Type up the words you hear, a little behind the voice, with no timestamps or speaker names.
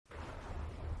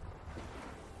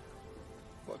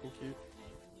Thank you.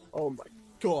 Oh my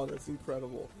god, that's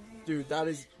incredible. Dude, that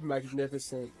is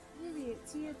magnificent.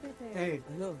 Hey,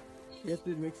 I know. You have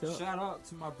to mix it up. shout out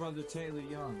to my brother Taylor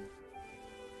Young.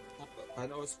 I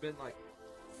know it's been like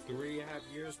 3.5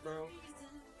 years, bro,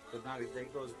 but not a day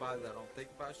goes by that I don't think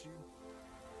about you.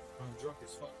 I'm drunk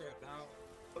as fuck right now.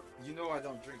 You know I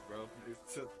don't drink, bro.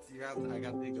 I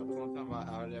got to think of a long time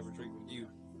I would ever drink with you.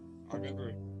 I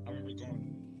remember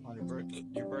going on your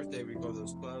birthday. We go to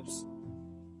those clubs,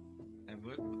 and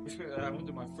I went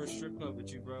to my first strip club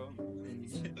with you, bro. And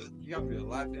you got me a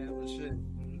lap dance and shit.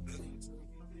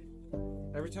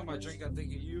 Every time I drink, I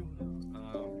think of you.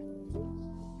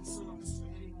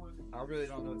 I really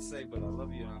don't know what to say, but I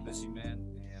love you and I miss you, man.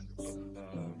 And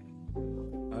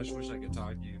I just wish I could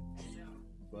talk to you.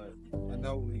 But I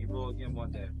know we will again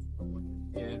one day.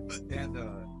 And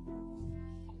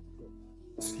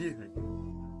excuse me.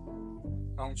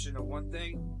 I want you to know one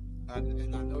thing,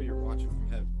 and I know you're watching from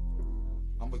heaven.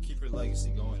 I'm gonna keep your legacy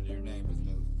going. Your name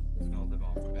is gonna live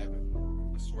on forever.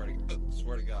 I swear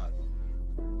to God.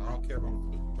 I don't care if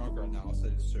I'm drunk right now. I'll say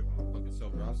this shit when I'm fucking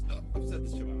sober. I've said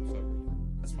this shit when I'm sober.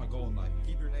 That's my goal in life.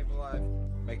 Keep your name alive,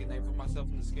 make a name for myself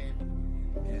in this game,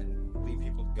 and lead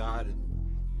people to God and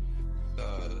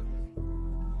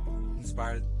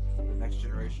inspire the next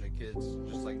generation of kids,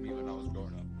 just like me when I was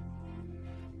growing up.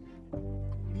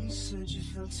 You said you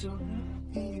felt so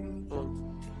happy.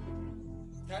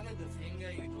 Kind of the same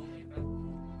guy you told me about.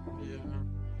 Yeah.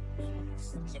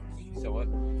 So what?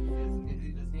 Is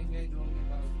he the same guy you told me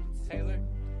about? Taylor?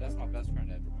 That's my best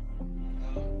friend ever.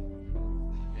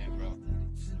 Yeah, bro.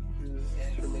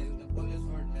 And the police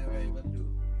were never able to.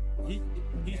 He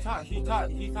taught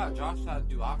Josh how to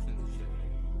do options and shit.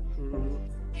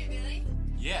 Hey, really?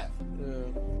 Yeah. Yeah.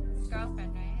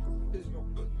 Girlfriend, right?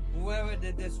 Whoever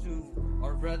did this to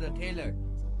our brother Taylor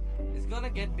is gonna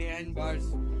get behind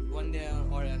bars one day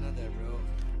or another, bro.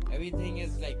 Everything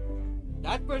is like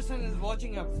that person is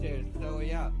watching upstairs, so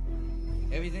yeah,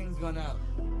 everything's gonna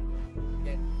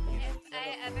get. If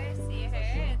I ever see her,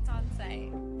 it's on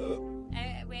site.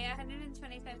 I weigh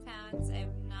 125 pounds.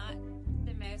 I'm not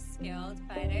the most skilled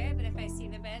fighter, but if I see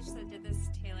the bitch that did this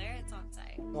to Taylor, it's on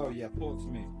site. Oh yeah, pull it to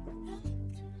me.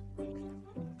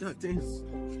 God damn.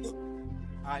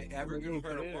 I ever gonna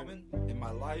hurt a woman in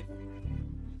my life,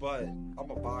 but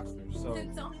I'm a boxer, so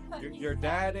It's so funny. your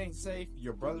dad ain't safe,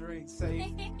 your brother ain't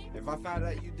safe. If I found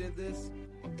out you did this,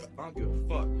 I don't give a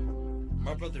fuck.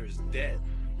 My brother is dead.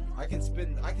 I can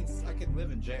live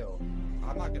in jail.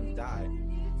 I'm not gonna die.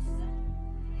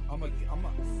 My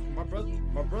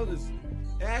brother's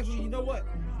actually, you know what?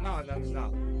 No.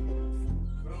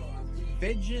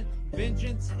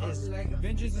 Vengeance is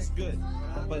good,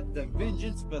 but the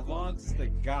vengeance belongs to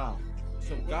God.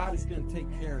 So God is gonna take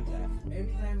care of that,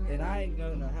 and I ain't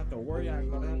gonna have to worry. I ain't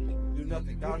gonna have to do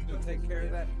nothing. God's gonna take care of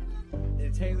that.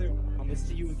 And Taylor, I'm gonna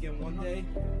see you again one day.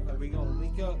 We're gonna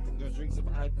link up. We're gonna drink some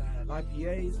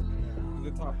IPAs.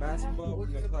 We're gonna talk basketball. We're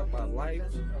gonna talk about life.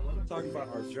 Talk about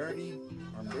our journey,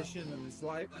 our mission in this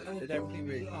life, and everything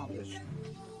we accomplished.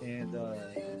 And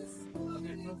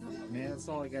man, that's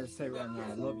all I gotta say right now.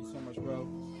 I love you so much, bro.